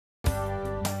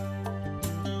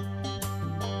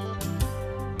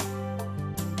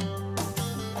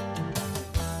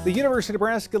The University of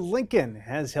Nebraska-Lincoln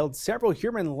has held several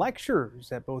Heuermann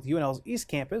lectures at both UNL's East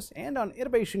Campus and on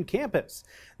Innovation Campus.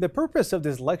 The purpose of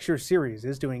this lecture series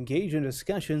is to engage in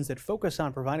discussions that focus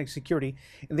on providing security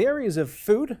in the areas of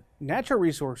food, natural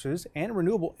resources, and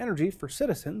renewable energy for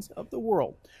citizens of the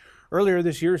world. Earlier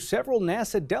this year, several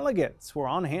NASA delegates were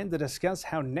on hand to discuss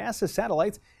how NASA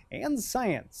satellites and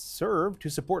science serve to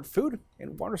support food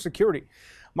and water security.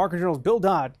 Market Journal's Bill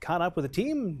Dodd caught up with the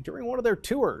team during one of their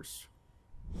tours.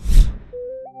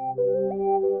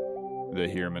 The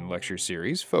Heuermann Lecture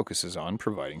Series focuses on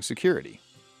providing security.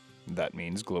 That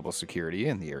means global security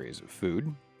in the areas of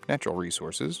food, natural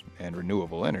resources, and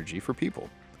renewable energy for people.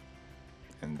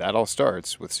 And that all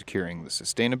starts with securing the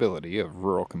sustainability of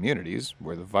rural communities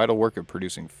where the vital work of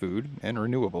producing food and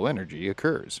renewable energy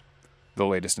occurs. The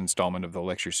latest installment of the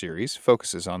lecture series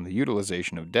focuses on the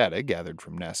utilization of data gathered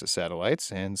from NASA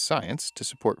satellites and science to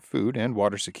support food and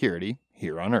water security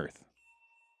here on Earth.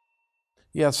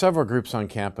 Yeah, several groups on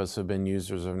campus have been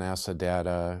users of NASA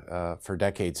data for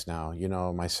decades now,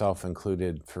 myself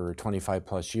included for 25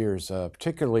 plus years,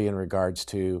 particularly in regards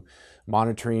to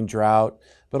monitoring drought,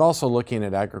 but also looking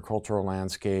at agricultural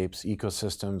landscapes,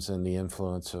 ecosystems, and the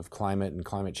influence of climate and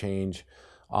climate change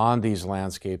on these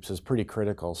landscapes is pretty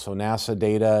critical. So NASA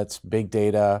data, it's big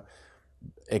data.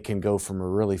 It can go from a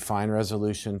really fine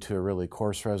resolution to a really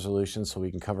coarse resolution, so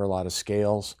we can cover a lot of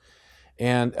scales.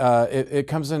 And it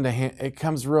comes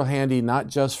real handy not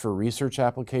just for research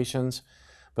applications,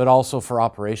 but also for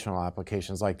operational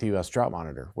applications like the U.S. Drought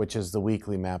Monitor, which is the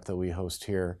weekly map that we host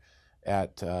here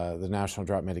at the National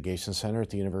Drought Mitigation Center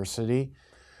at the university.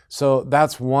 So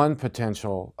that's one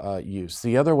potential use.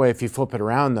 The other way, if you flip it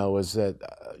around, though, is that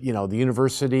the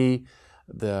university,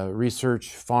 the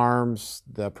research farms,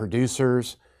 the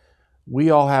producers,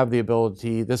 we all have the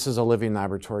ability, this is a living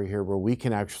laboratory here where we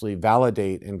can actually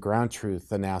validate and ground truth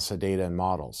the NASA data and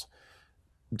models.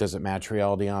 Does it match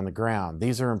reality on the ground?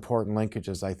 These are important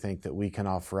linkages, I think, that we can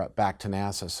offer up back to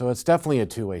NASA. So it's definitely a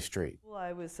two-way street. Well,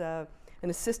 I was an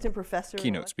assistant professor.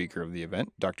 Keynote speaker of the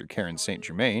event, Dr. Karen St.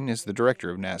 Germain, is the director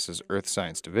of NASA's Earth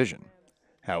Science Division.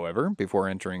 However, before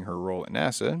entering her role at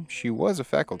NASA, she was a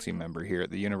faculty member here at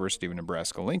the University of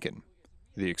Nebraska-Lincoln.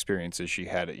 The experiences she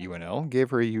had at UNL gave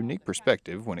her a unique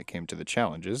perspective when it came to the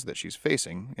challenges that she's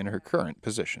facing in her current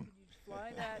position.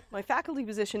 My faculty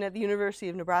position at the University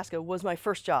of Nebraska was my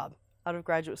first job out of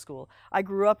graduate school. I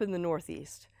grew up in the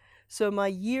Northeast. So my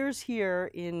years here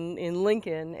in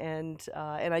Lincoln, and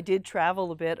I did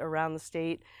travel a bit around the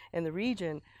state and the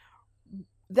region,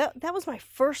 that was my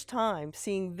first time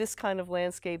seeing this kind of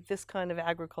landscape, this kind of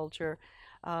agriculture.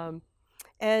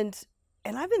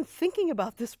 And I've been thinking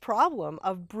about this problem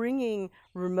of bringing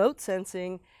remote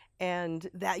sensing and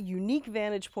that unique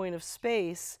vantage point of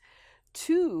space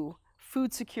to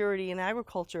food security and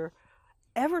agriculture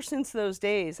ever since those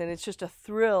days. And it's just a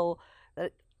thrill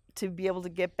to be able to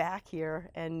get back here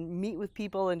and meet with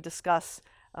people and discuss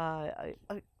a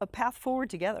path forward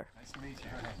together. Nice to meet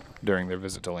you. During their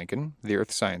visit to Lincoln, the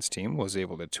Earth Science team was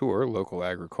able to tour local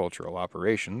agricultural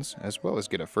operations as well as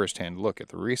get a first-hand look at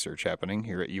the research happening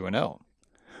here at UNL.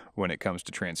 When it comes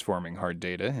to transforming hard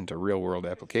data into real-world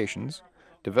applications,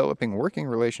 developing working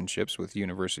relationships with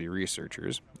university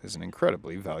researchers is an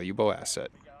incredibly valuable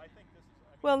asset.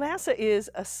 Well, NASA is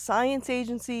a science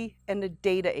agency and a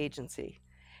data agency.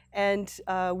 And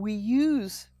we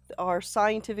use our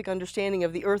scientific understanding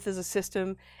of the Earth as a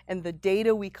system and the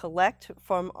data we collect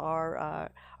from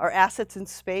our assets in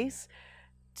space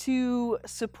to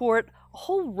support a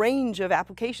whole range of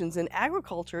applications, and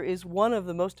agriculture is one of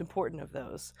the most important of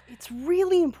those. It's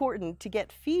really important to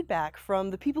get feedback from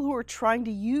the people who are trying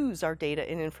to use our data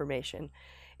and information.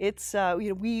 It's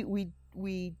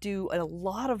we do a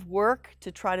lot of work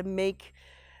to try to make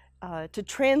to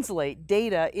translate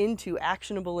data into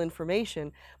actionable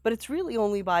information, but it's really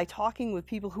only by talking with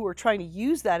people who are trying to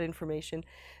use that information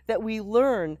that we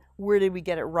learn where did we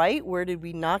get it right, where did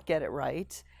we not get it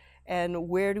right, and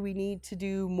where do we need to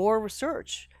do more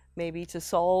research, maybe to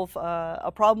solve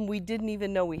a problem we didn't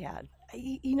even know we had.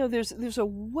 There's a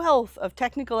wealth of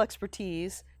technical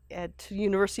expertise at the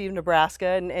University of Nebraska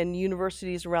and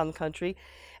universities around the country,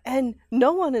 and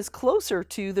no one is closer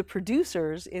to the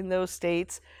producers in those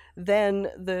states than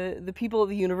the people at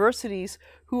the universities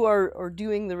who are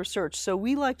doing the research. So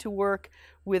we like to work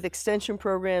with extension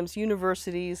programs,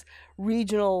 universities,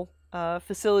 regional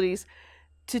facilities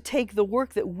to take the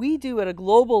work that we do at a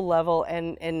global level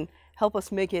and help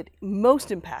us make it most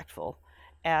impactful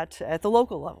at the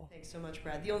local level. Thanks so much,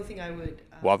 Brad. The only thing I would...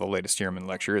 While the latest Heuermann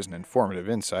lecture is an informative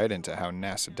insight into how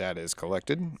NASA data is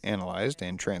collected, analyzed,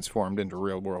 and transformed into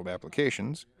real-world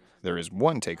applications, There is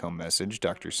one take-home message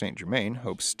Dr. St. Germain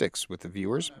hopes sticks with the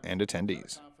viewers and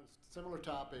attendees. Similar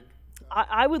topic.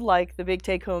 I would like the big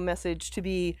take-home message to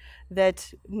be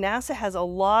that NASA has a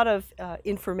lot of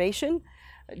information,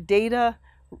 data,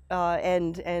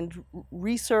 and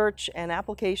research and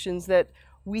applications that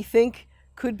we think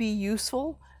could be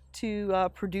useful to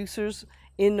producers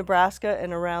in Nebraska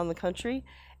and around the country,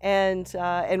 and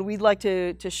we'd like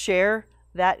to share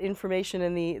that information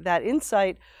and that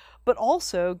insight, but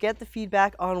also get the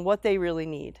feedback on what they really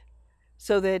need,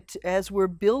 so that as we're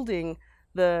building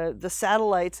the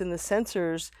satellites and the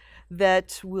sensors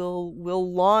that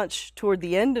will launch toward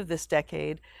the end of this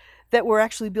decade, that we're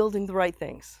actually building the right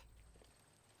things.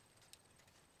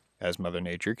 As Mother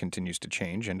Nature continues to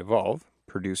change and evolve,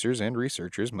 producers and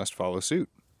researchers must follow suit.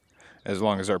 As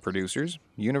long as our producers,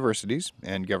 universities,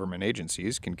 and government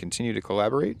agencies can continue to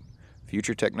collaborate,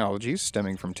 future technologies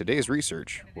stemming from today's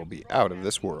research will be out of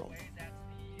this world.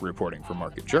 Reporting for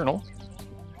Market Journal,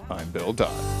 I'm Bill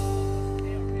Dodd.